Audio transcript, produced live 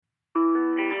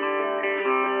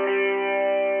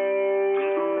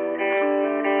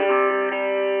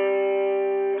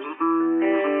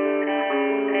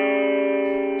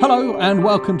Hello and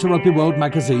welcome to Rugby World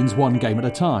Magazine's One Game at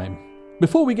a Time.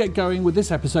 Before we get going with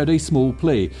this episode, a small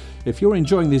plea. If you're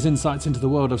enjoying these insights into the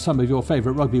world of some of your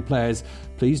favourite rugby players,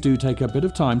 please do take a bit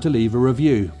of time to leave a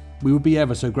review. We would be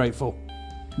ever so grateful.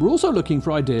 We're also looking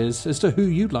for ideas as to who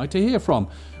you'd like to hear from,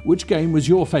 which game was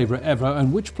your favourite ever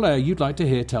and which player you'd like to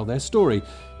hear tell their story.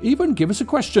 Even give us a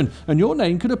question and your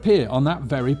name could appear on that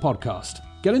very podcast.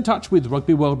 Get in touch with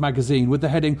Rugby World Magazine with the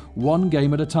heading One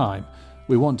Game at a Time.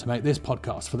 We want to make this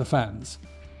podcast for the fans.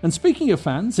 And speaking of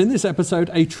fans, in this episode,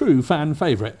 a true fan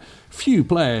favourite. Few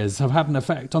players have had an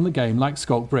effect on the game like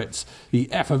Schalk Brits.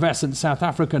 The effervescent South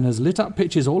African has lit up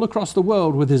pitches all across the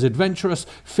world with his adventurous,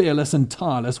 fearless and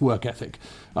tireless work ethic.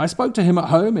 I spoke to him at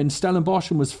home in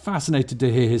Stellenbosch and was fascinated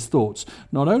to hear his thoughts,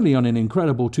 not only on an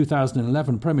incredible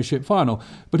 2011 Premiership final,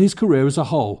 but his career as a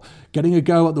whole, getting a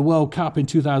go at the World Cup in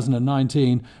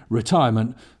 2019,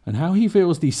 retirement, and how he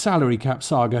feels the salary cap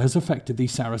saga has affected the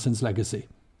Saracens' legacy.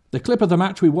 The clip of the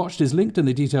match we watched is linked in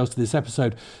the details to this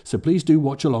episode, so please do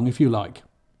watch along if you like.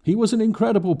 He was an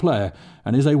incredible player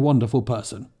and is a wonderful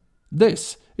person.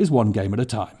 This is One Game at a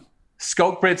Time.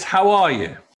 Schalk Brits, how are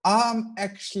you? I'm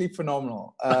actually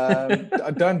phenomenal.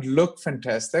 I don't look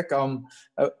fantastic. I'm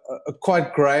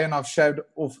quite grey and I've shaved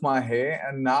off my hair,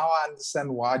 and now I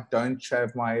understand why I don't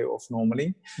shave my hair off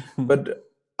normally. But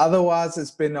otherwise,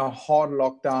 it's been a hard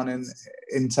lockdown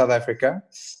in South Africa.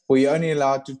 We're only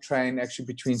allowed to train actually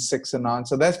between 6 and 9.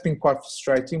 So that's been quite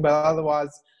frustrating. But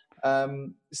otherwise,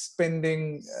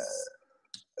 spending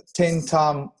 10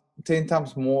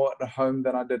 times more at home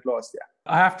than I did last year.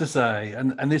 I have to say,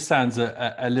 and this sounds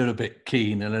a little bit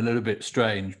keen and a little bit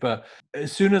strange, but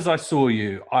as soon as I saw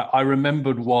you, I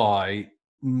remembered why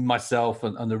myself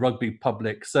and the rugby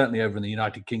public, certainly over in the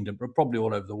United Kingdom, but probably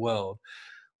all over the world,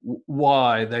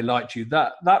 why they liked you.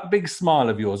 That big smile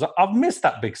of yours, I've missed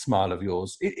that big smile of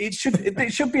yours. It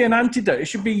should be an antidote. It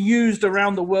should be used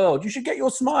around the world. You should get your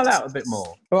smile out a bit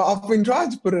more. Well, I've been trying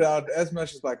to put it out as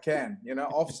much as I can. You know,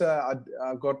 after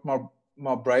I got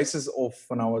my braces off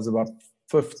when I was about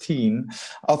 15,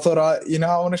 I thought I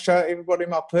want to show everybody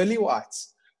my pearly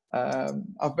whites.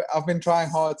 I've been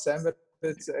trying hard, Sam, but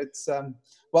it's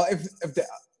well,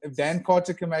 if Dan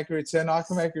Carter can make a return, I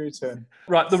can make a return.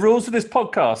 Right, the rules of this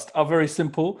podcast are very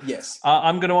simple. Yes.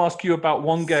 I'm going to ask you about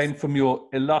one game from your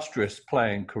illustrious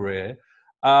playing career.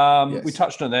 Yes. We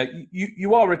touched on that.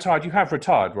 You are retired. You have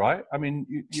retired, right? I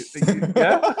mean,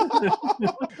 yeah?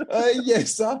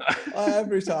 Yes, I have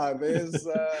retired. There's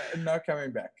no coming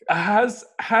back. Has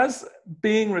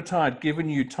being retired given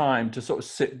you time to sort of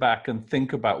sit back and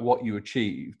think about what you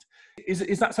achieved?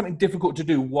 Is that something difficult to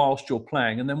do whilst you're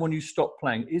playing? And then when you stop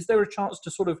playing, is there a chance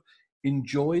to sort of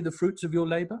enjoy the fruits of your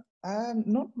labour?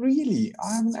 Not really.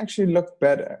 I haven't actually looked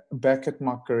back at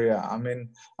my career. I mean,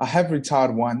 I have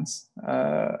retired once,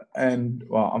 and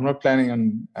well, I'm not planning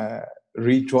on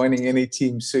rejoining any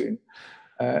team soon,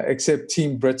 except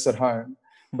Team Brits at home.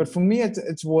 But for me, it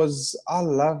was, I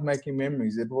love making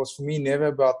memories. It was for me never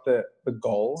about the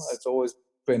goal. It's always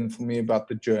been for me about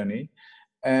the journey.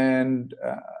 And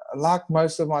like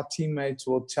most of my teammates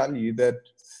will tell you, that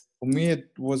for me, it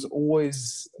was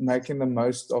always making the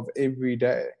most of every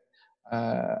day.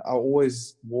 I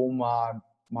always wore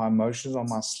my emotions on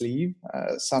my sleeve.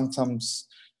 Sometimes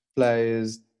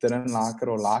players didn't like it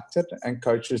or liked it, and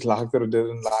coaches liked it or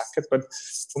didn't like it. But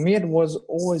for me, it was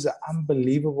always an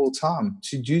unbelievable time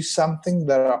to do something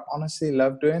that I honestly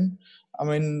love doing. I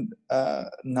mean,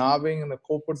 now being in the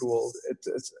corporate world,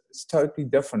 it's totally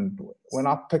different. When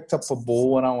I picked up a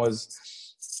ball when I was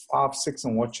 5, 6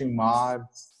 and watching my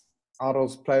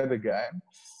idols play the game,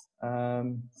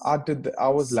 I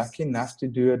was lucky enough to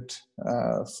do it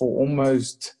for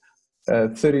almost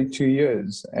 32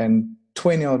 years, and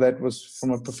 20 of that was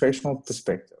from a professional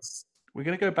perspective. We're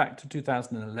going to go back to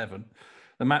 2011.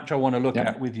 The match I want to look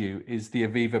at with you is the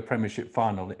Aviva Premiership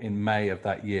final in May of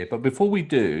that year. But before we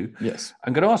do, yes,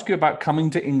 I'm going to ask you about coming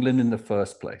to England in the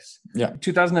first place. Yeah.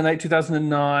 2008,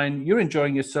 2009, you're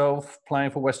enjoying yourself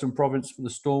playing for Western Province for the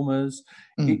Stormers.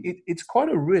 It's quite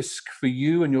a risk for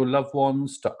you and your loved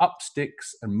ones to up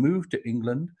sticks and move to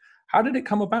England. How did it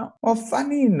come about? Well,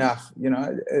 funny enough,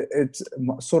 it's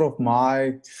sort of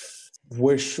my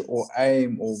wish or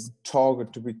aim or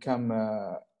target to become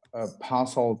a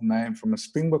household name from a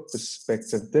Springbok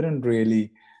perspective didn't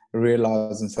really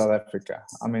realize in South Africa.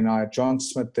 I mean, I had John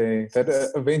Smith there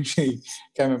that eventually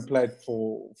came and played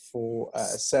for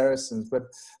Saracens, but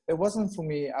it wasn't for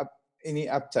me any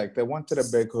uptake. They wanted a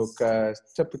big hook,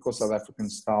 typical South African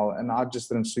style, and I just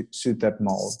didn't suit that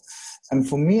mold. And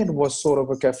for me, it was sort of,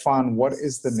 okay, fine, what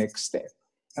is the next step?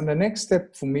 And the next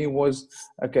step for me was,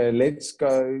 okay, let's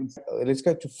go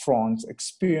to France,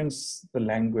 experience the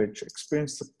language,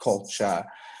 experience the culture,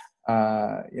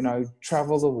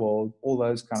 travel the world, all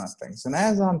those kind of things. And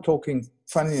as I'm talking,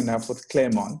 funny enough, with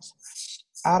Clermont,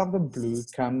 out of the blue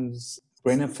comes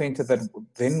Brennan Venter, that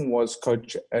then was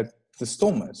coach at the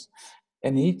Stormers.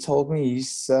 And he told me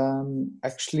he's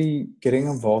actually getting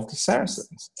involved with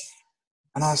Saracens.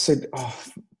 And I said, oh,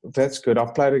 that's good. I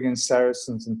played against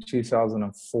Saracens in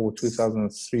 2004,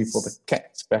 2003 for the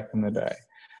Cats back in the day.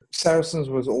 Saracens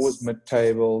was always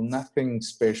mid-table, nothing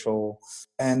special.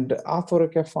 And I thought,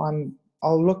 okay, fine,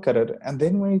 I'll look at it. And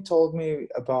then when he told me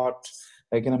about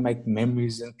they're going to make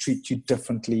memories and treat you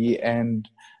differently and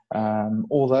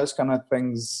all those kind of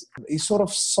things, he sort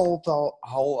of sold the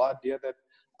whole idea that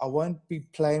I won't be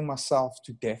playing myself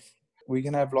to death. We're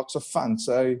going to have lots of fun.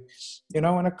 So,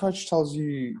 when a coach tells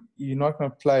you you're not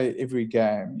going to play every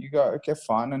game, you go, okay,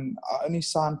 fine. And I only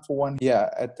signed for 1 year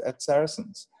at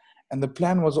Saracens. And the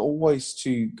plan was always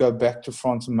to go back to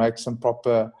France and make some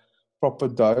proper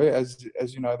dough.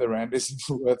 As you know, the rand isn't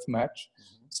worth much.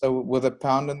 So with a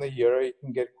pound and the euro, you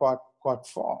can get quite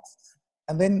far.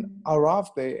 And then I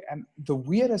arrived there, and the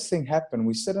weirdest thing happened.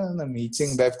 We sit in a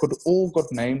meeting. They've all got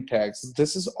name tags.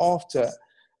 This is after,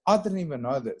 I didn't even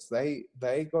know this. They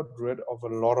got rid of a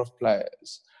lot of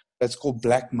players. That's called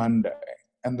Black Monday.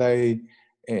 And I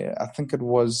think it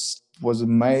was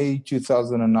May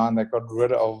 2009, they got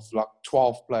rid of like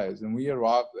 12 players. And we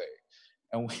arrived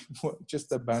there, and we were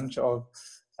just a bunch of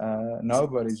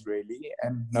nobodies really.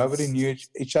 And nobody knew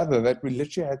each other, that we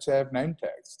literally had to have name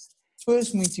tags.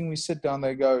 First meeting, we sit down,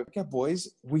 they go, okay, boys,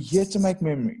 we're here to make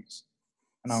memories.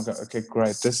 And I'll go, okay,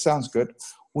 great, this sounds good.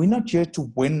 We're not here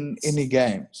to win any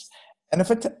games. And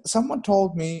if someone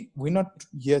told me we're not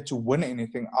here to win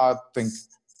anything, I'd think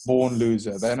born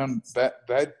loser. They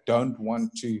don't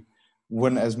want to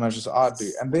win as much as I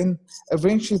do. And then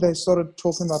eventually they started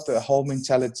talking about the whole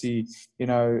mentality,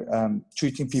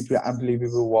 treating people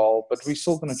unbelievably well, but we're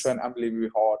still going to train unbelievably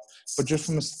hard, but just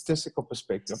from a statistical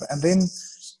perspective. And then,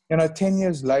 10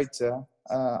 years later,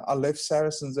 I left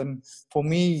Saracens, and for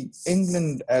me,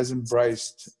 England has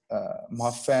embraced my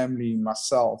family,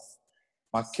 myself.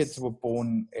 My kids were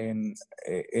born in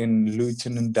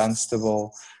Luton and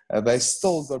Dunstable. They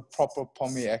still got proper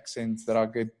Pommy accents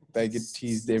that they get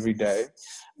teased every day.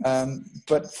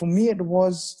 But for me, it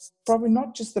was probably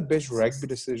not just the best rugby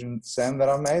decision, Sam, that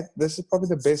I made. This is probably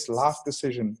the best life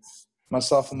decision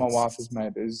myself and my wife has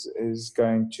made, is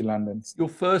going to London. Your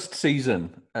first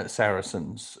season at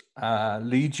Saracens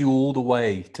leads you all the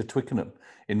way to Twickenham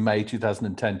in May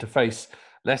 2010 to face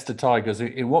Leicester Tigers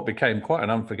in what became quite an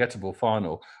unforgettable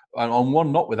final. And on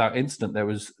one not without incident, there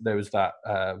was that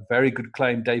very good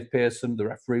claim, Dave Pearson. The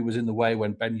referee was in the way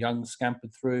when Ben Young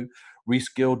scampered through. Rhys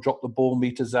Gill dropped the ball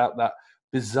meters out. That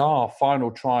bizarre final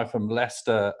try from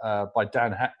Leicester by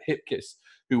Dan Hipkiss,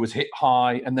 who was hit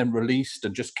high and then released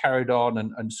and just carried on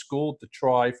and scored the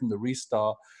try from the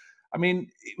restart. I mean,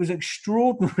 it was an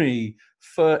extraordinary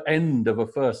end of a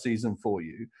first season for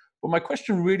you. But my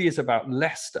question really is about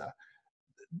Leicester.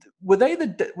 Were they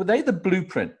the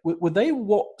blueprint? Were they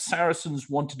what Saracens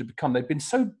wanted to become? They've been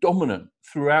so dominant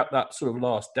throughout that sort of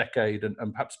last decade and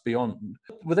perhaps beyond.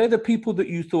 Were they the people that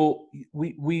you thought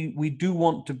we do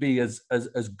want to be as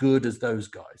good as those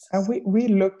guys? And we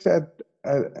looked at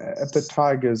the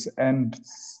Tigers, and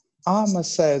I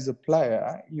must say, as a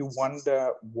player, you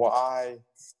wonder why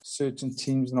certain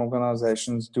teams and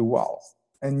organizations do well,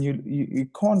 and you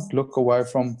can't look away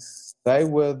from. They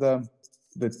were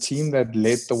the team that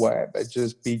led the way. They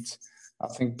just beat, I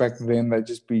think back then, they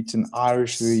just beat an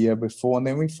Irish the year before. And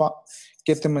then we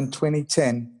get them in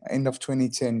 2010, end of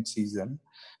 2010 season.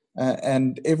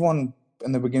 And everyone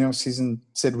in the beginning of the season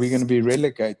said we're going to be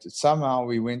relegated. Somehow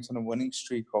we went on a winning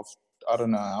streak of, I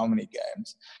don't know how many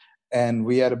games. And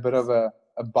we had a bit of a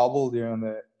bubble during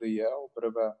the year, a bit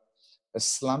of a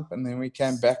slump. And then we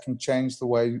came back and changed the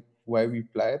way we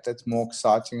play it. That's more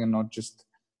exciting and not just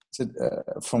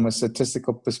from a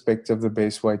statistical perspective, the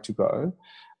best way to go.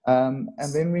 And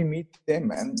then we meet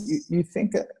them, and you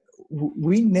think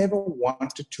we never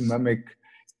wanted to mimic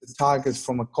the Tigers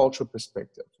from a cultural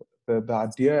perspective. The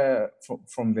idea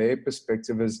from their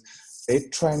perspective is their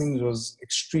training was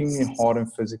extremely hard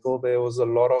and physical. There was a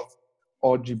lot of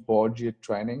argy-bargy at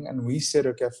training, and we said,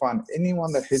 okay, fine,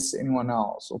 anyone that hits anyone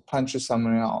else or punches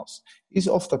someone else is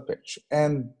off the pitch.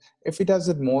 And if he does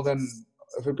it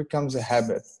if it becomes a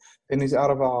habit, then he's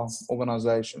out of our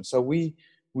organization. So we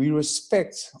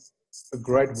respect a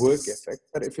great work ethic,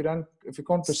 but if you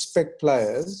can't respect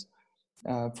players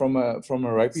from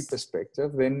a rugby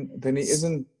perspective,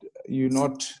 then you're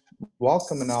not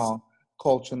welcome in our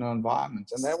culture and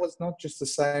environment. And that was not just the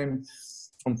same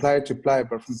from player to player,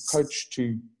 but from coach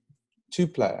to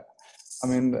player. I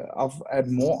mean, I've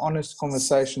had more honest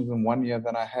conversations in 1 year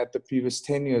than I had the previous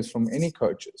 10 years from any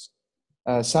coaches.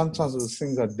 Sometimes it was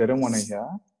things I didn't want to hear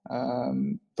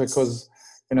because,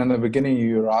 in the beginning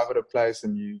you arrive at a place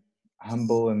and you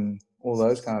humble and all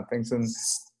those kind of things. And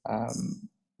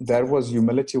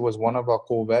humility was one of our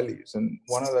core values. And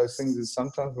one of those things is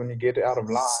sometimes when you get out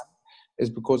of line is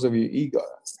because of your ego.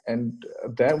 And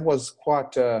that was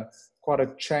quite a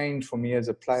change for me as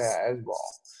a player as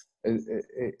well.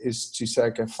 Is to say,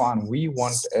 okay, fine, we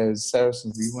want, as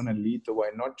Saracens, we want to lead the way,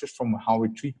 not just from how we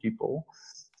treat people,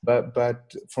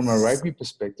 but from a rugby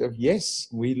perspective. Yes,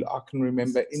 I can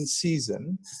remember in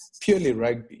season, purely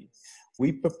rugby,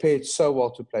 we prepared so well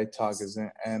to play Tigers,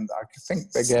 and I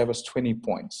think they gave us 20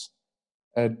 points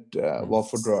at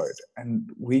Walford Road. And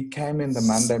we came in the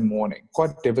Monday morning,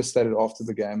 quite devastated after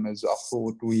the game, as I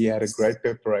thought we had a great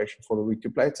preparation for the week to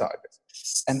play Tigers.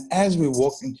 And as we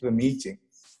walked into the meeting,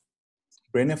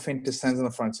 Brendan Fenter stands in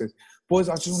the front and says, boys,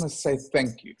 I just want to say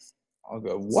thank you. I'll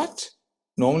go, what?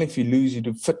 Normally if you lose, you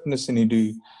do fitness and you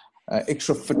do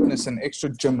extra fitness and extra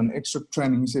gym and extra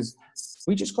training. He says,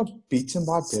 we just got beaten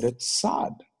by a better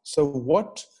side. So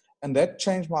what? And that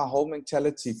changed my whole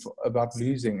mentality about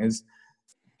losing is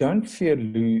don't fear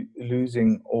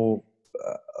losing or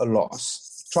a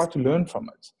loss. Try to learn from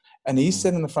it. And he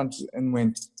stood in the front and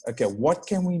went, okay, what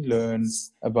can we learn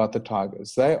about the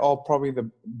Tigers? They are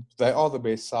the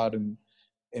best side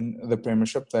in the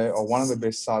Premiership. They are one of the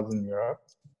best sides in Europe.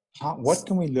 What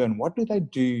can we learn? What do they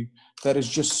do that is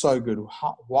just so good?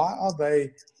 Why are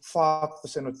they 5%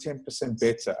 or 10%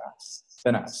 better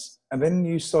than us? And then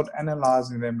you start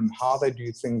analyzing them and how they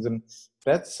do things. And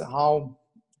that's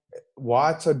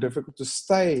why it's so difficult to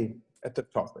stay at the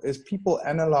top, is people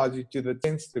analyze you to the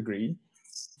 10th degree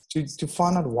to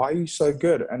find out why you're so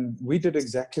good. And we did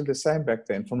exactly the same back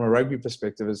then from a rugby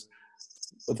perspective. Is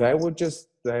they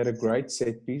had a great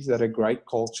set piece, they had a great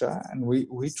culture, and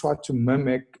we tried to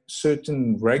mimic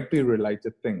certain rugby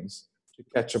related things to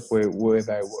catch up where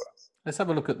they were. Let's have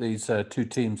a look at these two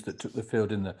teams that took the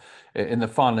field in the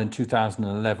final in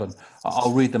 2011.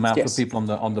 I'll read them out for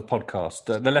people on the podcast.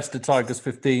 The Leicester Tigers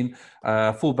 15,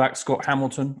 fullback Scott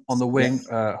Hamilton on the wing,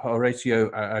 Horatio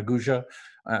Aguja.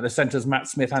 The centres, Matt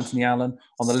Smith, Anthony Allen.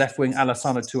 On the left wing,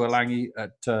 Alassana Tuolangi.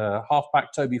 At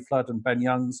halfback, Toby Flood and Ben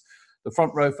Youngs. The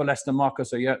front row for Leicester,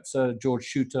 Marcus Oyetza, George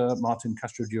Shooter, Martin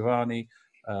Castrogiovanni.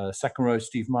 Second row,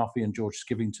 Steve Murphy and George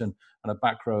Skivington. And a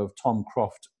back row of Tom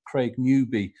Croft. Craig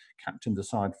Newby captained the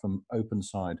side from open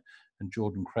side. And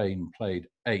Jordan Crane played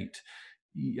 8.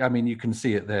 I mean, you can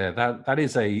see it there. That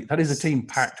is a team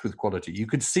packed with quality. You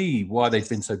could see why they've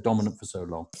been so dominant for so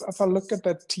long. If I look at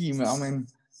that team, I mean,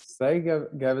 they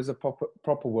gave us a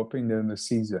proper whooping during the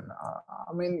season.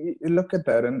 I mean, you look at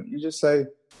that and you just say,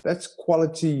 that's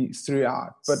quality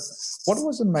throughout. But what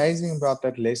was amazing about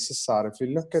that Leicester side, if you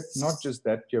look at not just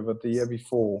that year, but the year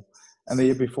before and the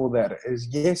year before that, is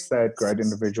yes, they had great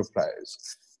individual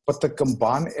players. But the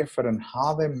combined effort and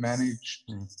how they manage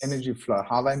energy flow,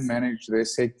 how they manage their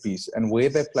set piece and where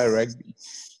they play rugby,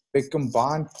 the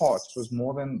combined parts was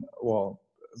more than,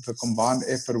 the combined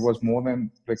effort was more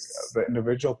than the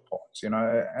individual parts,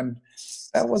 and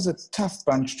that was a tough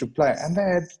bunch to play. And they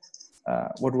had,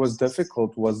 what was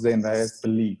difficult was then they had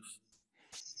belief.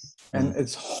 And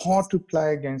it's hard to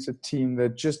play against a team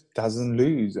that just doesn't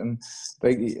lose. And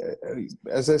they,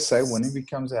 as I say, winning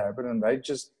becomes a habit, and they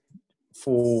just,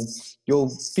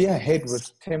 you'll be ahead with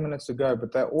 10 minutes to go,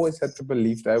 but they always had the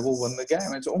belief they will win the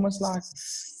game. It's almost like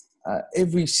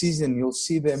every season you'll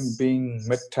see them being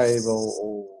mid-table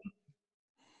or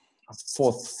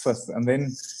 4th, 5th, and then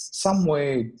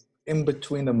somewhere in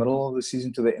between the middle of the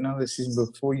season to the end of the season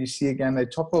before you see again they're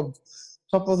top of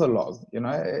the log.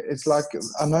 It's like,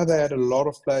 I know they had a lot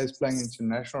of players playing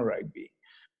international rugby,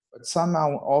 but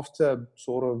somehow after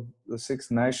sort of the Six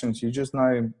Nations, you just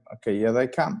know, okay, here they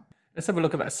come. Let's have a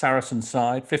look at that Saracen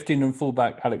side. 15 and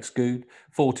fullback, Alex Good.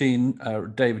 14,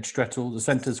 David Strettle. The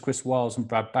centres, Chris Wiles and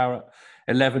Brad Barrett.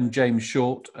 11, James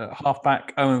Short.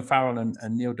 Halfback, Owen Farrell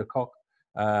and Neil de Kock.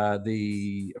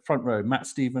 The front row, Matt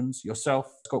Stevens,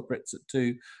 yourself, Scott Britz at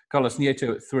 2. Carlos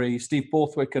Nieto at 3. Steve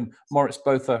Borthwick and Moritz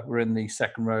Botha were in the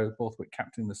second row. Borthwick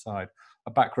captaining the side.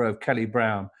 A back row of Kelly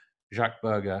Brown, Jacques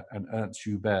Berger and Ernst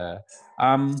Joubert.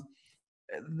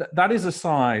 That is a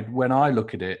side, when I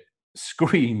look at it,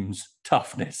 screams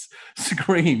toughness,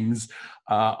 screams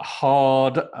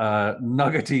hard,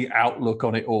 nuggety outlook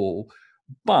on it all.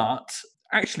 But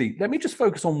Actually, let me just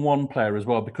focus on one player as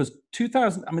well, because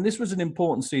 2000, I mean, this was an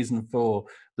important season for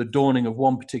the dawning of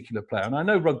one particular player. And I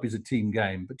know rugby's a team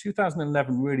game, but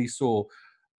 2011 really saw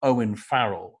Owen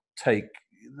Farrell take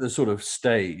the sort of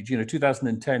stage.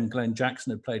 2010, Glenn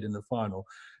Jackson had played in the final.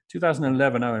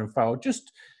 2011, Owen Farrell,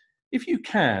 just if you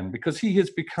can, because he has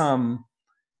become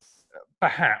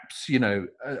perhaps,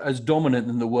 as dominant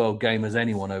in the world game as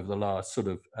anyone over the last sort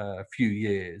of few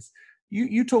years.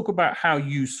 You talk about how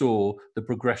you saw the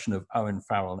progression of Owen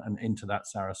Farrell and into that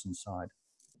Saracen side.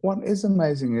 What is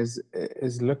amazing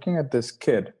is looking at this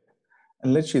kid,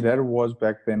 and literally that was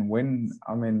back then when,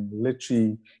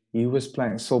 literally he was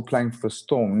still playing for the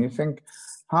Storm. And you think,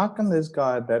 how can this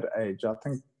guy at that age, I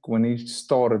think when he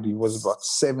started, he was about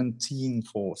 17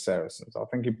 for Saracens. I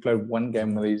think he played one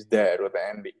game with his dad, with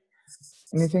Andy.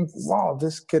 And you think, wow,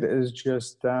 this kid is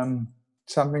just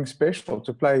something special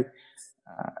to play.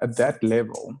 At that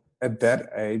level, at that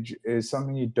age, is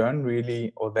something you don't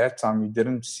really, or that time you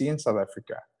didn't see in South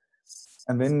Africa.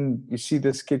 And then you see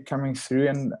this kid coming through,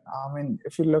 and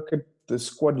if you look at the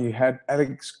squad, you had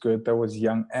Alex Good that was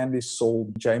young, Andy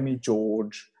Saul, Jamie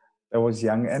George that was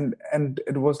young, and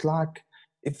it was like,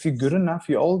 if you're good enough,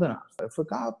 you're old enough. If a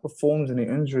guy performs and he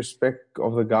earns respect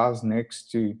of the guys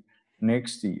next to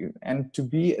you, and to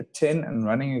be a 10 and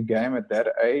running a game at that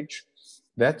age,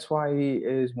 that's why he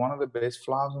is one of the best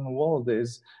flyers in the world.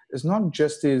 It's not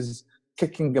just his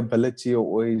kicking ability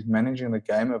or his managing the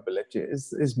game ability,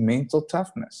 it's his mental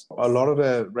toughness. A lot of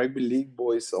the rugby league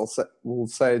boys will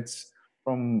say it's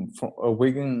from a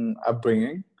Wigan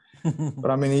upbringing.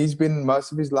 But he's been,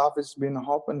 most of his life has been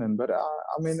hopping. But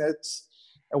it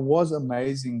was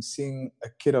amazing seeing a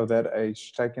kid of that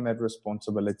age taking that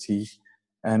responsibility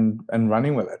and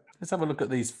running with it. Let's have a look at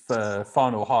these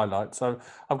final highlights. So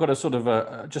I've got a sort of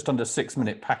a just under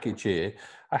 6-minute package here.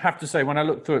 I have to say, when I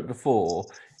looked through it before,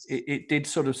 it did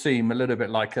sort of seem a little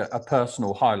bit like a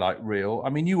personal highlight reel.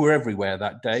 You were everywhere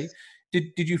that day.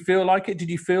 Did you feel like it? Did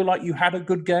you feel like you had a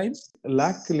good game?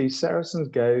 Luckily, Saracens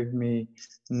gave me,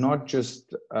 not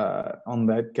just on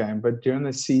that game, but during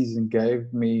the season,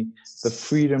 gave me the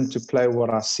freedom to play what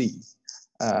I see.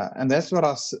 And that's what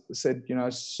I said,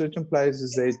 certain players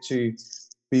is there to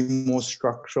be more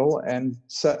structural, and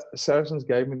Saracens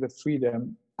gave me the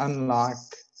freedom, unlike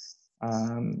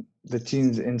the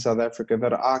teams in South Africa,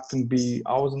 that I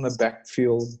was in the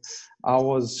backfield, I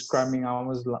was scrumming, I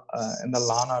was in the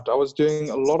line-out, I was doing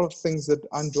a lot of things that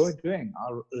I enjoy doing.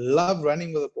 I love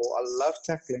running with the ball, I love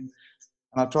tackling,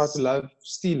 and I tried to love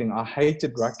stealing. I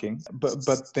hated rucking,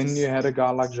 but then you had a guy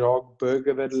like Jacques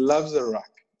Burger that loves the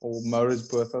ruck, or Maurice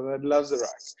Bertha that loves the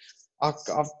ruck.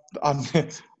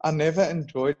 I never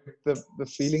enjoyed the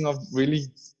feeling of really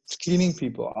cleaning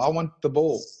people. I want the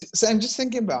ball. So I'm just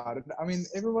thinking about it.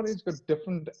 Everybody's got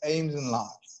different aims in life.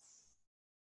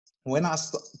 When I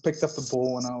picked up the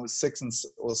ball when I was 6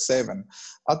 or 7,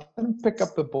 I didn't pick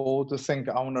up the ball to think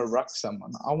I want to ruck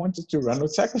someone. I wanted to run or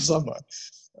tackle someone.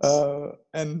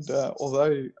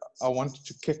 Although I wanted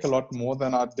to kick a lot more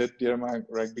than I did during my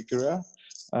rugby career,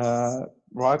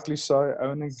 rightly so,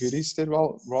 Owen and Goody said,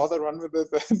 well, rather run with it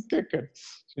than kick it.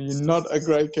 So you're not a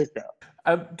great kicker.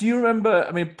 Do you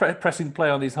remember, pressing play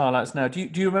on these highlights now, do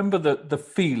you remember the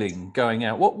feeling going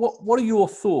out? What are your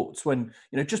thoughts when,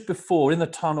 just before, in the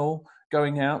tunnel,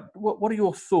 going out? What are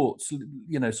your thoughts,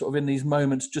 sort of in these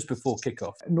moments just before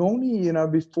kickoff? Normally,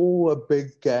 before a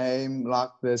big game like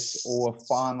this or a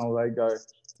final, they go,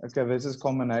 okay, this is a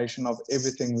combination of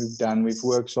everything we've done. We've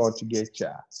worked hard to get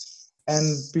here.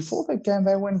 And before the game,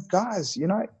 they went, guys,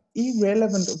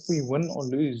 irrelevant if we win or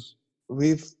lose,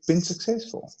 we've been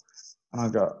successful. And I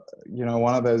go,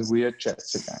 one of those weird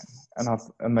chats again.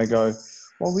 And they go,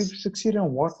 well, we've succeeded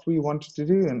in what we wanted to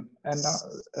do. And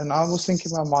I was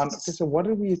thinking in my mind, okay, so what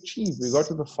did we achieve? We got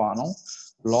to the final.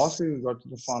 Last week, we got to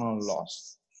the final and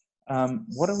lost.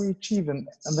 What did we achieve? And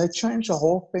they changed the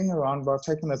whole thing around by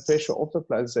taking the pressure off the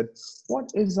players. Said,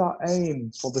 what is our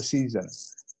aim for the season?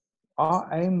 Our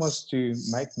aim was to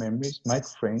make memories, make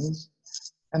friends.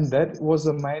 And that was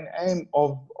the main aim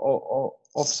of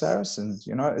Saracens.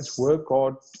 It's work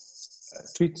hard,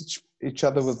 treat each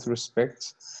other with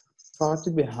respect, try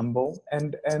to be humble,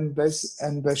 and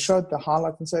they showed the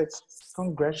highlight and say,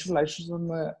 congratulations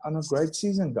on a great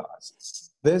season,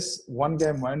 guys. This one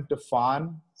game won't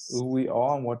define who we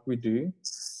are and what we do.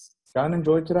 Go and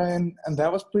enjoy today, and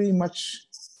that was pretty much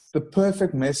the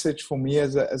perfect message for me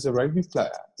as a rugby player.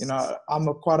 I'm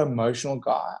a quite emotional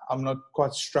guy. I'm not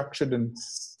quite structured in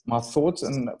my thoughts,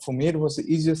 and for me it was the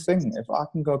easiest thing. If I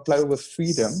can go play with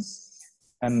freedom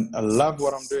and I love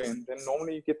what I'm doing, then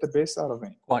normally you get the best out of me.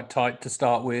 Quite tight to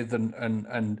start with, and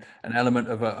an element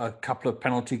of a couple of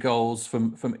penalty goals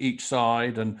from each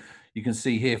side, and you can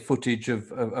see here footage of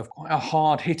quite a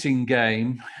hard-hitting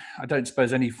game. I don't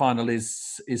suppose any final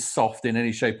is soft in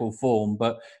any shape or form,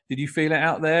 but did you feel it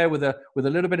out there with a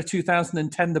little bit of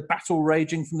 2010, the battle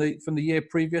raging from the year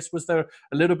previous? Was there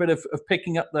a little bit of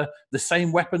picking up the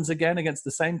same weapons again against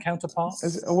the same counterparts?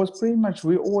 It was pretty much,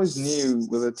 we always knew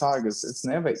with the Tigers, it's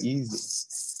never easy.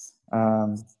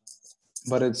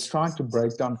 But it's trying to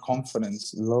break down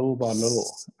confidence little by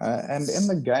little. And in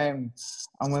the game,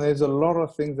 I mean, there's a lot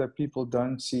of things that people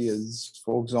don't see is,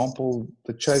 for example,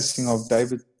 the chasing of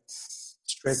David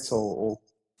Stretzel or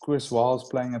Chris Wiles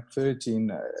playing at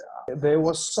 13. There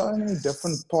was so many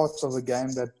different parts of the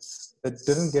game that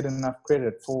didn't get enough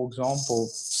credit. For example,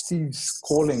 Steve's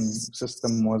calling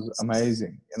system was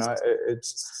amazing. You know,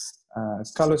 it's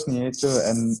Carlos Nieto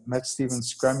and Matt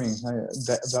Stevens scrumming.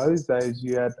 Those days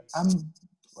you had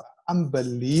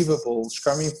unbelievable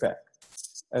scrumming pack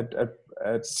at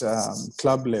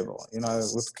club level. You know,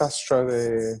 with Castro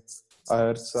there, it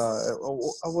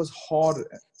was hard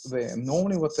there.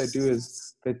 Normally what they do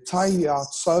is they tie you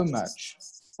out so much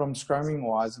from scrumming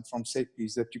wise and from set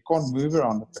piece that you can't move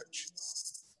around the pitch.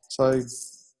 So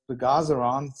the guys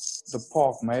around the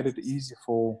park made it easy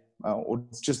for, or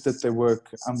just did their work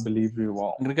unbelievably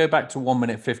well. I'm going to go back to 1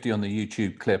 minute 50 on the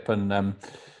YouTube clip, and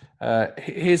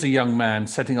here's a young man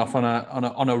setting off on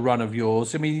a run of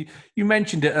yours. I mean, you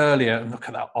mentioned it earlier, and look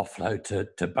at that offload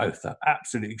to Botha,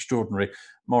 absolutely extraordinary.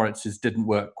 Moritz's didn't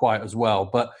work quite as well,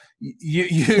 but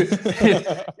you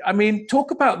I mean,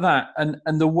 talk about that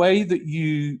and the way that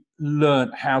you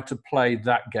learned how to play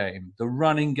that game, the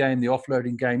running game, the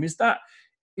offloading game. Is that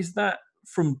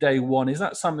from day one? Is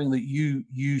that something that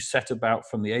you set about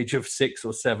from the age of 6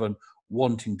 or 7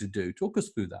 wanting to do? Talk us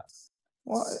through that.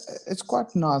 Well, it's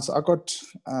quite nice. I got,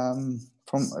 from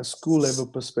a school level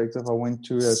perspective, I went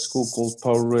to a school called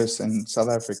Paulus in South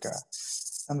Africa.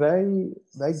 And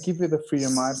they give you the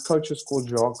freedom. I had coaches called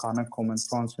Jacques Hannekom and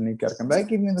Frans van Niekerk, and they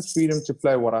give me the freedom to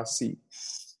play what I see.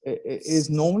 It is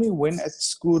normally when at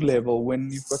school level, when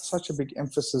you've got such a big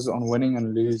emphasis on winning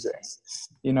and losing,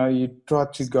 you know, you try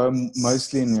to go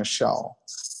mostly in your shell.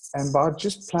 And by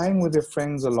just playing with your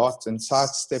friends a lot and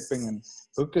sidestepping, and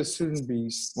hookers shouldn't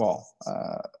be, well,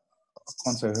 I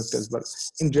can't say hookers, but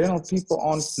in general, people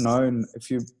aren't known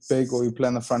if you're big or you play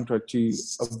in the front row to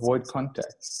avoid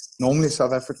contact. Normally,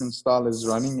 South African style is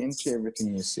running into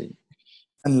everything you see.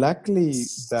 And luckily,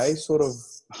 they sort of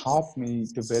helped me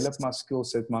develop my skill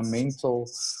set, my mental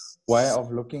way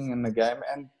of looking in the game.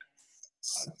 And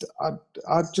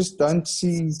I just don't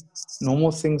see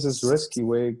normal things as risky,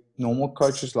 where normal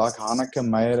coaches like Hanneke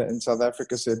Meyer in South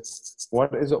Africa said,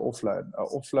 what is an offload? An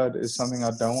offload is something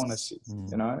I don't want to see.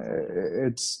 You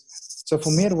know, so for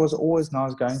me, it was always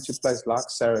nice going to a place like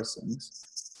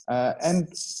Saracens.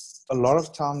 And a lot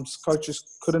of times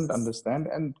coaches couldn't understand,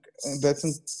 and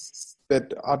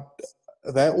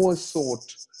they always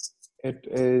thought it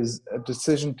is a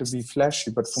decision to be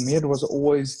flashy. But for me, it was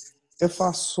always, if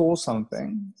I saw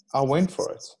something, I went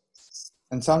for it.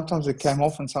 And sometimes it came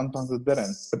off and sometimes it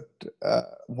didn't.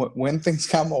 But when things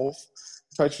come off,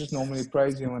 coaches normally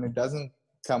praise you. When it doesn't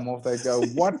come off, they go,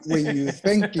 what were you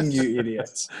thinking, you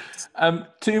idiots?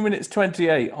 2 minutes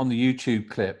 28 on the YouTube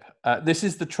clip. This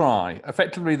is the try,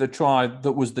 effectively the try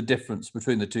that was the difference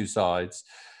between the two sides.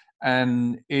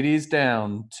 And it is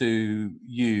down to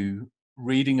you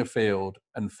reading a field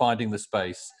and finding the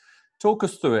space. Talk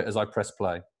us through it as I press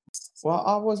play. Well,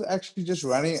 I was actually just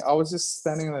running. I was just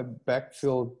standing in the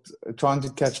backfield trying to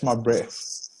catch my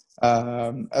breath.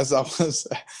 As I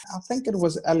think it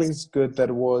was Alex Good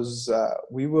that was,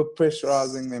 we were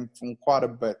pressurizing them from quite a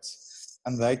bit,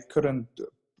 and they couldn't,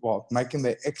 making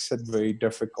their exit very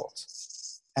difficult.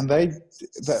 And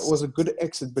that was a good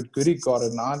exit, but Goody got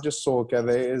it. And I just saw, okay,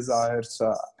 there is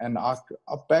Ahersa. And I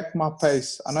backed my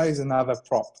pace. I know he's another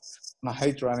prop, and I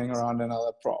hate running around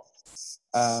another prop.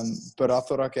 But I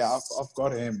thought, okay, I've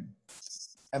got him.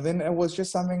 And then it was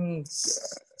just something,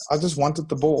 I just wanted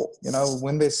the ball. You know,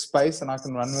 when there's space and I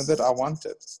can run with it, I want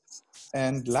it.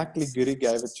 And luckily, Goody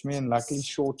gave it to me, and luckily,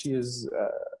 Shorty is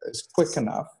quick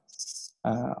enough.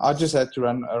 I just had to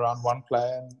run around one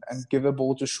player and give a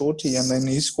ball to Shorty, and then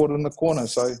he scored in the corner.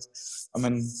 So, I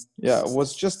mean, yeah, it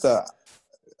was just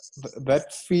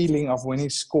that feeling of when he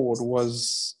scored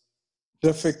was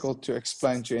difficult to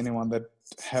explain to anyone that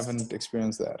haven't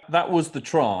experienced that. That was the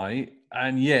try,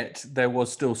 and yet there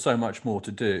was still so much more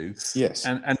to do. Yes.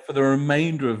 And for the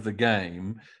remainder of the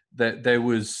game, there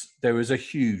was a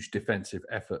huge defensive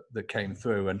effort that came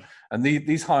through, and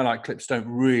these highlight clips don't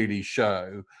really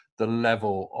show the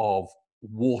level of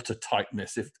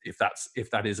watertightness, if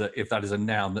that is a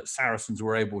noun, that Saracens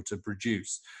were able to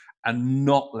produce and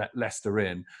not let Leicester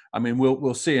in. I mean,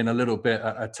 we'll see in a little bit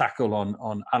a tackle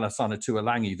on Alassana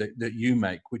Tuolangi that you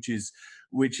make, which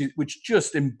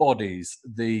just embodies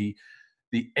the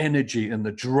energy and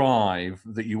the drive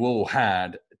that you all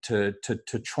had to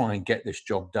try and get this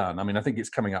job done. I mean, I think it's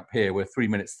coming up here. We're 3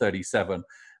 minutes 37,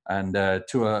 and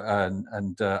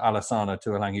Alassana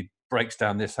Tuolangi breaks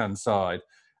down this hand side,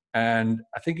 and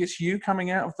I think it's you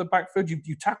coming out of the back foot.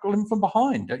 You tackle him from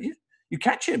behind, don't you? You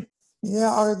catch him.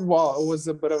 Yeah, well, it was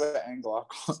a bit of an angle. I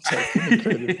can't take any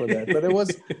credit for that, but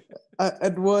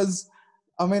it was.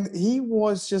 I mean, he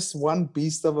was just one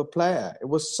beast of a player. It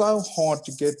was so hard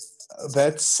to get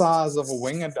that size of a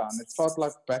winger down. It felt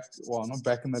like not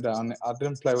back in the day. I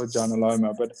didn't play with John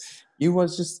Aloma, but he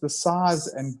was just the size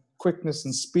and quickness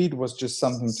and speed was just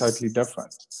something totally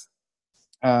different.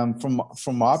 From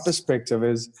my perspective,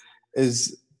 is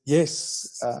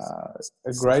yes,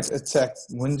 a great attack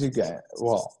wins you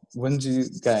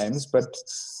games, but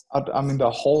I mean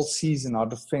the whole season our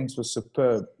defense was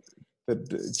superb.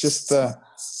 Just the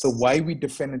way we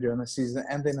defended during the season,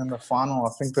 and then in the final, I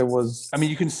think there was. I mean,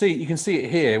 you can see it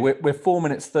here. We're 4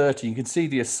 minutes 30. You can see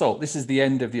the assault. This is the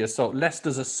end of the assault.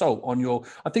 Leicester's assault on your.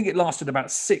 I think it lasted about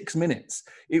 6 minutes.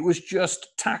 It was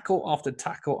just tackle after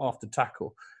tackle after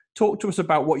tackle. Talk to us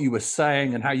about what you were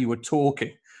saying and how you were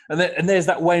talking. And there's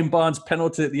that Wayne Barnes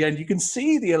penalty at the end. You can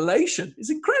see the elation. It's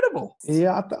incredible.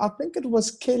 Yeah, I think it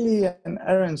was Kelly and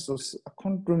Aarons. I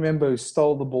can't remember who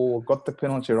stole the ball, got the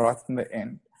penalty right in the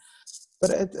end. But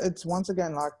it's once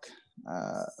again, like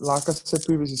I said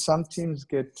previously, some teams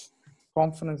get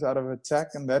confidence out of attack,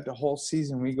 and that whole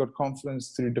season we got confidence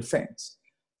through defense.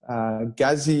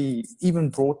 Ghazi even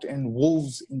brought in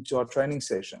wolves into our training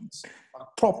sessions.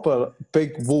 Proper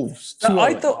big wolves.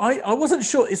 I wasn't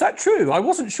sure. Is that true? I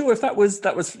wasn't sure if that was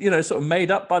sort of made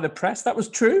up by the press. That was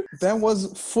true. That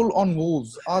was full on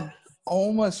wolves. I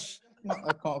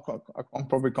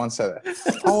probably can't say that.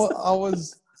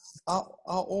 I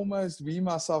almost beat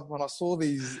myself when I saw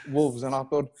these wolves, and I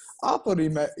thought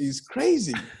he's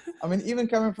crazy. I mean, even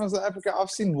coming from South Africa, I've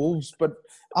seen wolves, but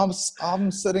I'm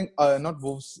sitting not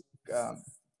wolves,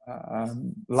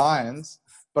 lions,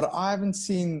 but I haven't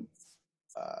seen.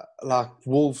 Like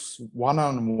wolves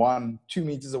 1-on-1 2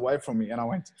 meters away from me, and I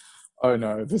went, oh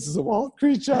no, this is a wild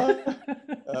creature.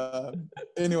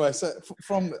 Anyway, so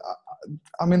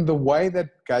I mean the way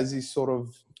that Ghazi sort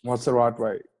of, what's the right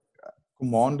way,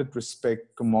 commanded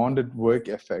respect, commanded work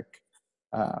ethic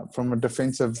from a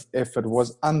defensive effort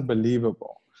was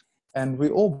unbelievable, and we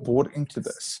all bought into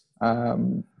this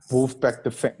Wolfpack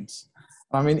defense.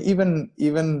 I mean,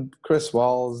 even Chris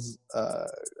Wells,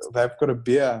 they've got a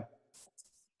beer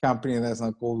company that's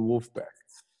not called Wolfpack.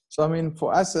 So I mean,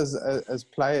 for us as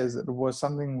players, it was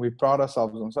something we pride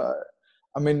ourselves on. So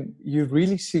I mean, you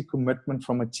really see commitment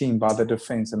from a team by the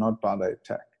defense and not by the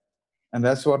attack, and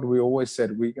that's what we always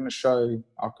said. We're going to show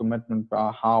our commitment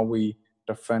by how we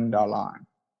defend our line,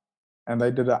 and they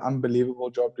did an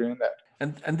unbelievable job doing that.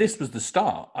 And this was the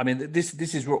start. I mean, this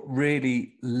is what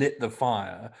really lit the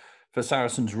fire for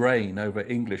Saracens' reign over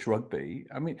English rugby.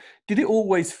 I mean, did it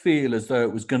always feel as though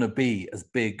it was going to be as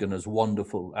big and as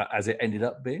wonderful as it ended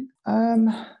up being?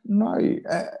 No,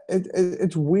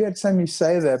 it's weird saying you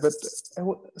say that, but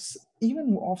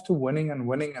even after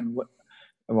winning,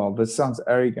 well, this sounds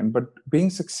arrogant, but being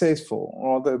successful,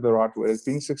 or the right word is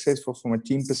being successful from a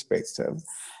team perspective,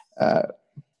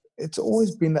 it's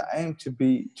always been the aim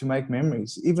to make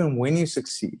memories, even when you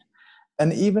succeed.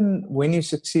 And even when you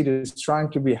succeed, it's trying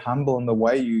to be humble in the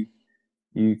way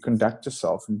you conduct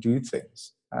yourself and do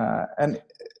things. And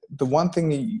the one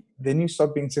thing, then you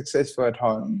start being successful at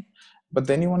home, but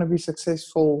then you want to be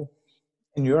successful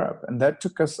in Europe. And that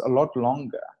took us a lot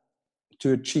longer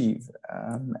to achieve.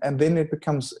 And then it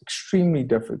becomes extremely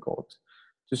difficult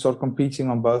to start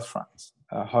competing on both fronts,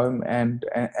 home and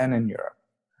in Europe.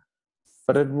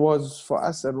 But it was, for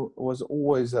us, it was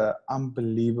always an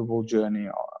unbelievable journey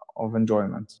of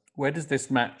enjoyment. Where does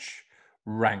this match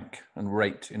rank and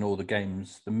rate in all the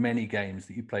games, the many games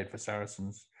that you played for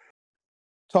Saracens?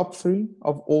 Top 3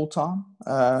 of all time,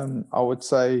 I would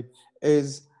say,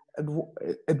 is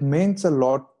it meant a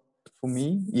lot for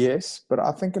me, yes, but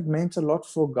I think it meant a lot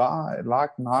for a guy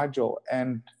like Nigel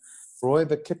and Roy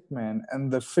the Kitman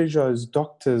and the physios,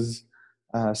 doctors,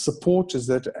 supporters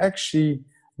that actually,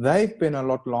 they've been a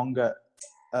lot longer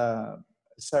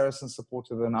Saracen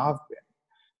supporter than I've been.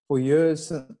 For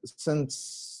years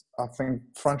since I think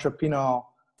Franco Pino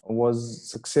was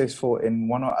successful in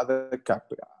one or other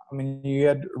cup. I mean, you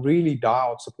had really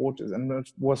diehard supporters, and it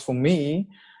was for me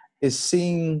is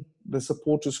seeing the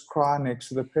supporters cry next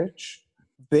to the pitch.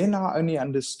 Then I only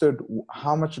understood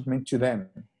how much it meant to them,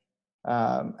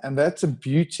 and that's a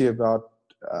beauty about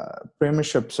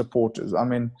Premiership supporters. I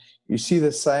mean, you see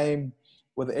the same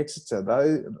with Exeter.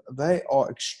 They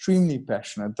are extremely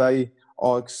passionate. They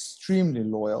are extremely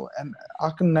loyal, and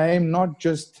I can name not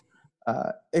just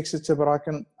Exeter, but I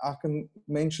can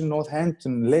mention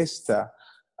Northampton, Leicester.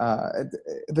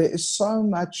 There is so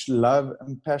much love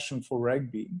and passion for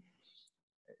rugby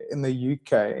in the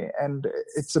UK, and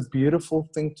it's a beautiful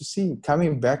thing to see.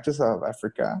 Coming back to South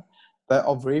Africa, they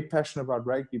are very passionate about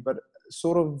rugby, but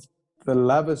sort of the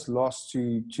love is lost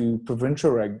to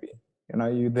provincial rugby. You know,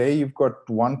 you've got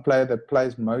one player that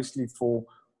plays mostly for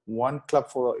one club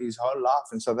for his whole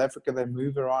life. In South Africa, they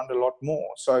move around a lot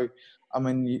more. So, I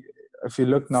mean, if you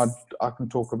look now, I can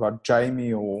talk about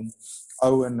Jamie or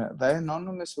Owen. They're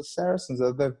anonymous with Saracens.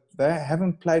 They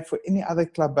haven't played for any other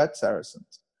club but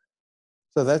Saracens.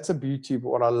 So that's a beauty of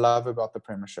what I love about the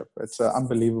Premiership. It's an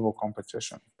unbelievable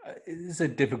competition. It's a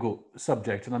difficult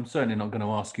subject, and I'm certainly not going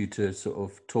to ask you to sort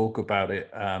of talk about it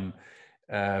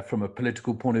from a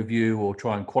political point of view or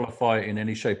try and qualify it in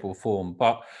any shape or form.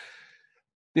 But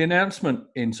the announcement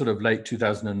in sort of late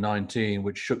 2019,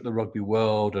 which shook the rugby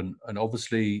world, and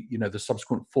obviously, you know, the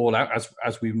subsequent fallout,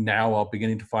 as we now are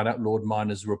beginning to find out, Lord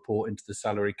Minor's report into the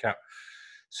salary cap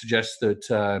suggests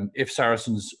that if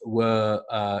Saracens were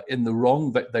in the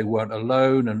wrong, that they weren't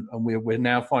alone, and we're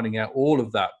now finding out all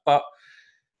of that. But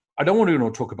I don't want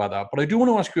to talk about that, but I do want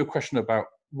to ask you a question about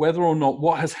whether or not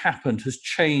what has happened has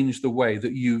changed the way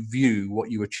that you view what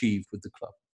you achieved with the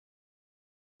club.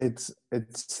 It's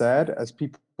sad as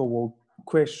people will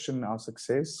question our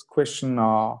success, question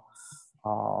our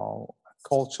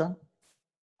culture,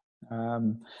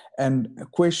 and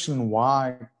question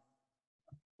why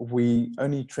we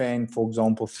only train, for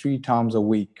example, 3 times a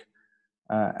week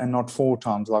and not 4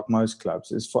 times like most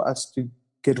clubs, is for us to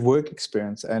get work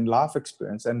experience and life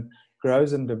experience and grow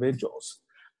as individuals.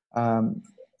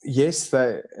 Yes,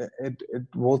 it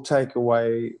will take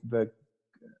away the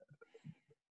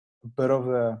bit of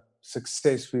the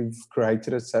success we've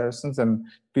created at Saracens, and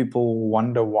people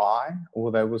wonder why,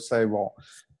 or they will say, well,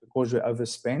 because we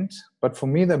overspent. But for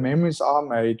me, the memories I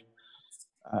made,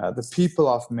 the people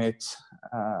I've met,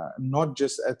 not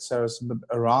just at Saracens, but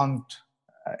around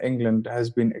England, has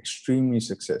been extremely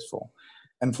successful.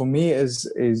 And for me is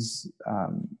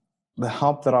the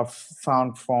help that I've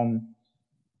found from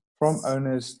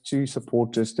owners to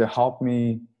supporters to help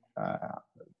me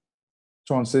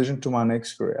transition to my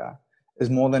next career is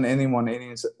more than anyone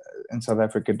in South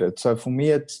Africa did. So for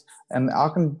me, and I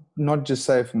can not just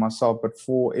say for myself, but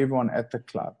for everyone at the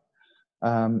club,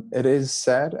 it is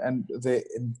sad, and there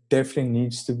definitely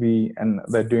needs to be, and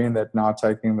they're doing that now,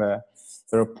 taking the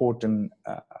report and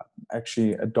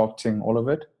actually adopting all of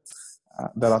it.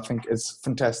 That I think is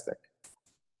fantastic,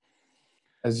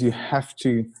 as you have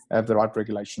to have the right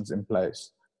regulations in place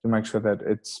to make sure that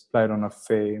it's played on a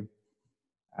fair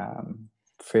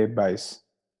base.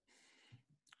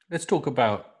 Let's talk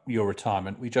about your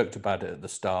retirement. We joked about it at the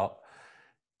start.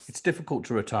 It's difficult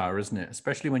to retire, isn't it?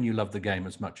 Especially when you love the game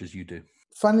as much as you do.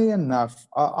 Funnily enough,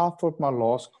 I thought my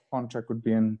last contract would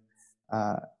be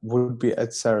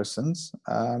at Saracens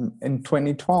in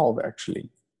 2012, actually.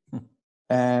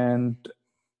 And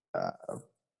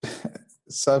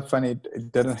so funny,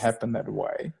 it didn't happen that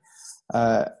way.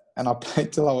 And I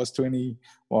played till I was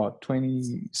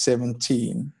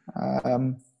 2017,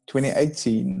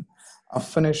 2018. I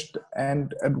finished,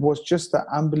 and it was just an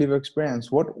unbelievable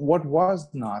experience. What was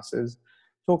nice is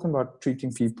talking about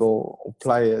treating people or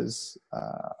players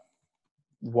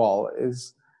well,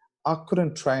 is I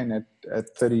couldn't train at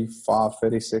 35,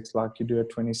 36 like you do at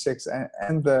 26.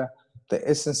 And the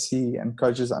SNC and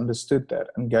coaches understood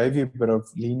that and gave you a bit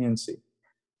of leniency.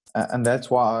 And that's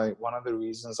why one of the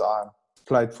reasons I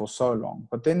played for so long.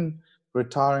 But then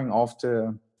retiring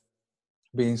after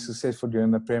being successful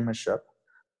during the Premiership,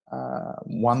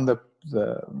 won the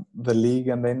league,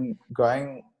 and then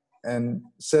going and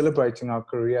celebrating my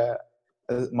career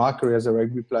as a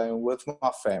rugby player with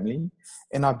my family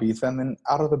in Ibiza, and then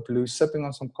out of the blue, sipping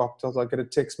on some cocktails, I get a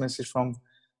text message from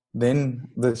then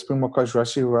the Springbok coach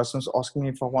Rassie Erasmus asking me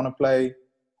if I want to play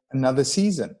another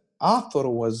season. I thought it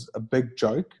was a big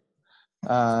joke.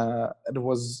 It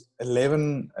was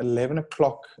 11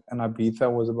 o'clock in Ibiza.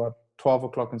 It was about 12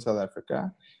 o'clock in South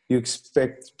Africa. You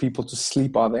expect people to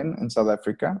sleep by then in South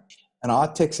Africa. And I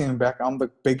texted him back, I'm the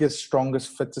biggest,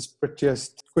 strongest, fittest,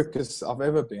 prettiest, quickest I've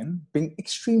ever been, being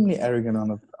extremely arrogant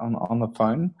on the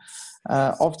phone.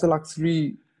 After like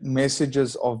 3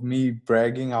 messages of me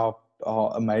bragging how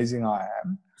amazing I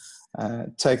am,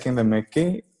 taking the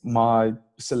mickey, my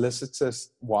solicitor's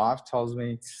wife tells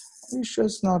me, "Are you sure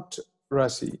it's not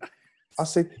Rassie?" I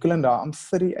said, "Glinda, I'm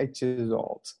 38 years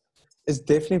old. It's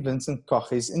definitely Vincent Koch.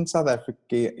 He's in South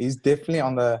Africa. He's definitely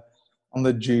on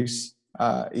the juice.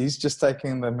 He's just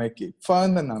taking the mickey."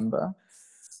 Phone the number.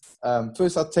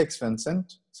 First I text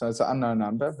Vincent, so it's an unknown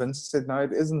number. Vincent said, "No,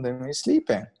 it isn't him. He's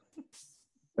sleeping."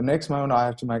 The next moment I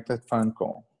have to make that phone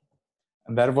call.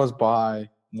 And that was by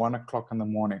 1 o'clock in the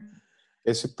morning.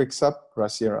 Guess who picks up?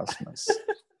 Rassie Erasmus.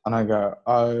 And I go,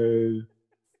 oh,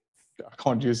 I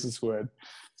can't use this word.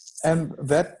 And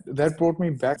that brought me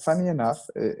back, funny enough,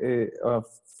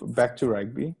 back to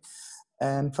rugby.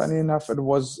 And funny enough, it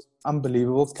was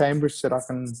unbelievable. Cambridge said I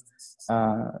can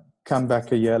come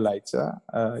back a year later.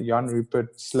 Jan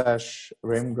Rupert /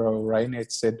 Remgro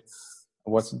Rainet said,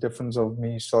 "What's the difference of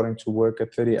me starting to work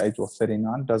at 38 or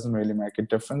 39? Doesn't really make a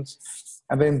difference."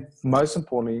 And then most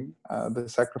importantly, the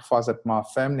sacrifice that my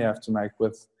family have to make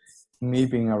with me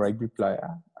being a rugby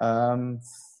player.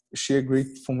 She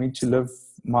agreed for me to live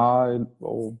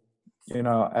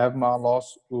have my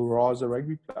last hurrah as a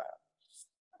rugby player.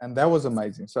 And that was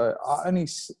amazing. So I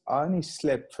only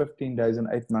slept 15 days and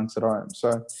 8 months at home.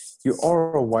 So you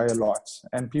are away a lot.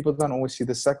 And people don't always see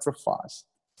the sacrifice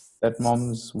that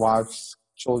moms, wives,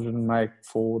 children make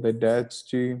for their dads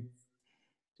to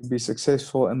be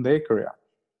successful in their career.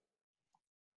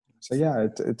 So yeah,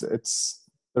 it's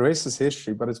the rest is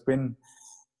history. But it's been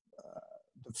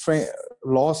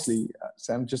lastly,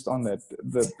 Sam, just on that,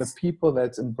 the people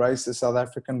that embrace the South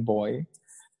African boy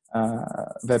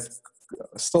that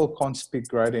still can't speak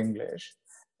great English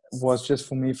was just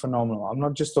for me phenomenal. I'm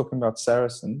not just talking about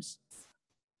Saracens.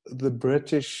 The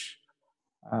British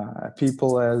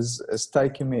people has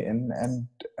taken me in,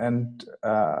 and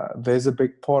there's a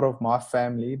big part of my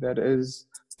family that is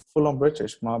full on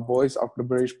British. My boys have the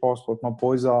British passport. My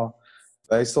boys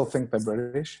they still think they're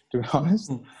British, to be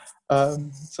honest.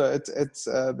 So it's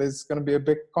there's going to be a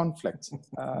big conflict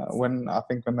when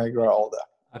they grow older.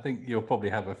 I think you'll probably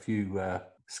have a few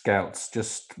scouts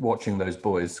just watching those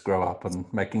boys grow up and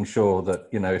making sure that,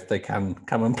 if they can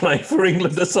come and play for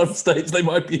England at some stage, they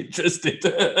might be interested.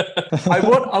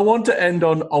 I want to end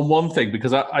on one thing,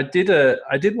 because I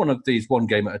did one of these one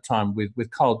game at a time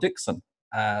with Carl Dixon,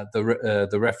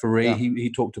 the referee. Yeah.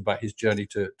 He talked about his journey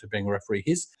to being a referee.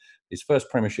 His first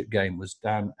Premiership game was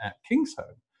down at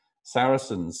Kingsholm,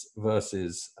 Saracens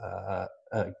versus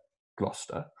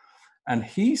Gloucester. And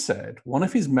he said one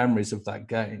of his memories of that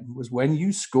game was when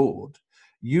you scored,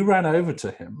 you ran over to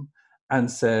him and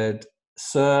said,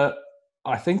 "Sir,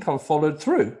 I think I've followed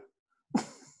through."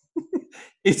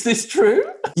 Is this true?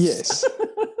 Yes.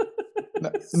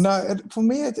 No, for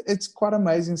me, it's quite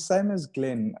amazing. Same as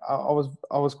Glenn.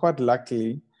 I was quite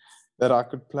lucky that I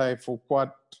could play for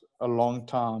quite a long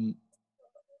time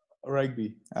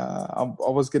rugby. I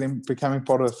was becoming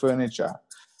part of the furniture.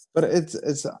 But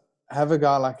it's have a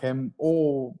guy like him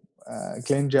or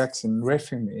Glenn Jackson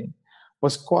reffing me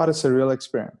was quite a surreal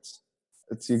experience.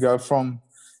 You go from,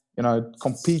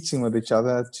 competing with each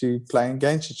other to playing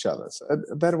against each other. So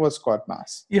that was quite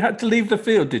nice. You had to leave the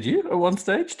field, did you, at one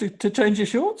stage to change your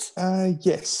shorts?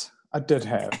 Yes, I did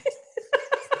have.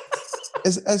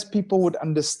 As people would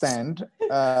understand,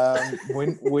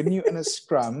 when you're in a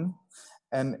scrum,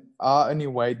 and I only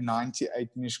weighed 98,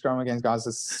 and you scrum against guys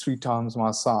that's 3 times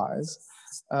my size,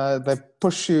 they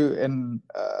push you in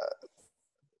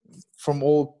from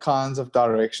all kinds of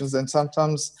directions, and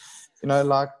sometimes,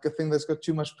 like a thing that's got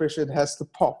too much pressure, it has to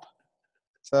pop.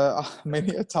 So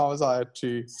many a times I had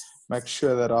to make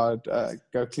sure that I'd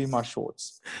go clean my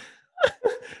shorts.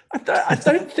 I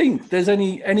don't think there's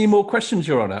any more questions,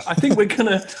 Your Honour. I think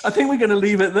we're gonna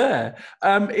leave it there.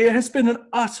 It has been an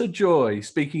utter joy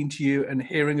speaking to you and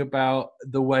hearing about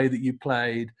the way that you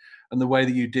played and the way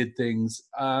that you did things.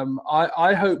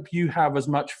 I hope you have as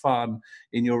much fun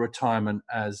in your retirement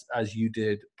as you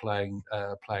did playing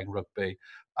rugby.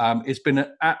 It's been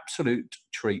an absolute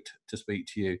treat to speak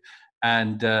to you.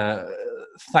 And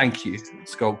thank you,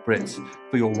 Schalk Brits,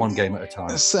 for your one game at a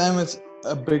time. Sam, it's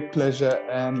a big pleasure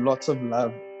and lots of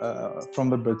love from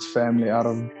the Brits family out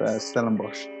of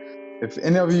Stellenbosch. If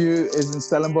any of you is in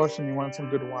Stellenbosch and you want some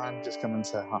good wine, just come and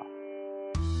say hi.